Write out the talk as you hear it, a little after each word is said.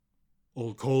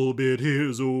Old Colbert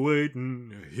here's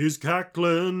a-waitin', he's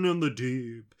cackling in the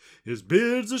deep. His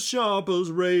beard's as sharp as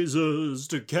razors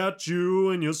to catch you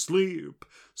in your sleep.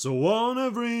 So on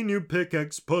every new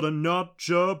pickaxe put a notch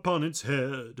upon its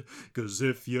head, 'cause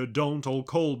if you don't, old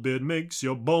Colbert makes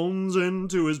your bones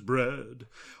into his bread.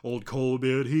 Old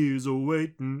Colbert he's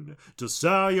a-waitin' to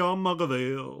sour your mug of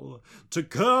ale, to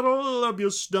curdle up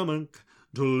your stomach,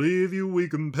 to leave you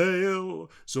weak and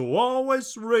pale. So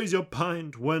always raise your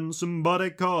pint when somebody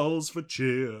calls for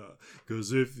cheer,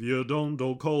 'cause if you don't,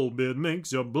 old Colbert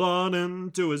makes your blood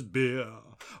into his beer.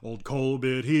 Old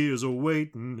Colbert he is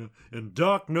a-waitin' in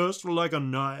darkness like a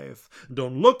knife.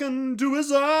 Don't look into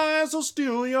his eyes, he'll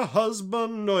steal your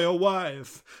husband or your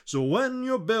wife. So when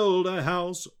you build a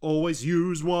house, always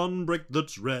use one brick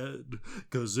that's red,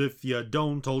 'cause if you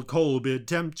don't, old Colbert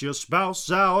tempt your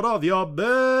spouse out of your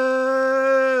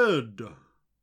bed.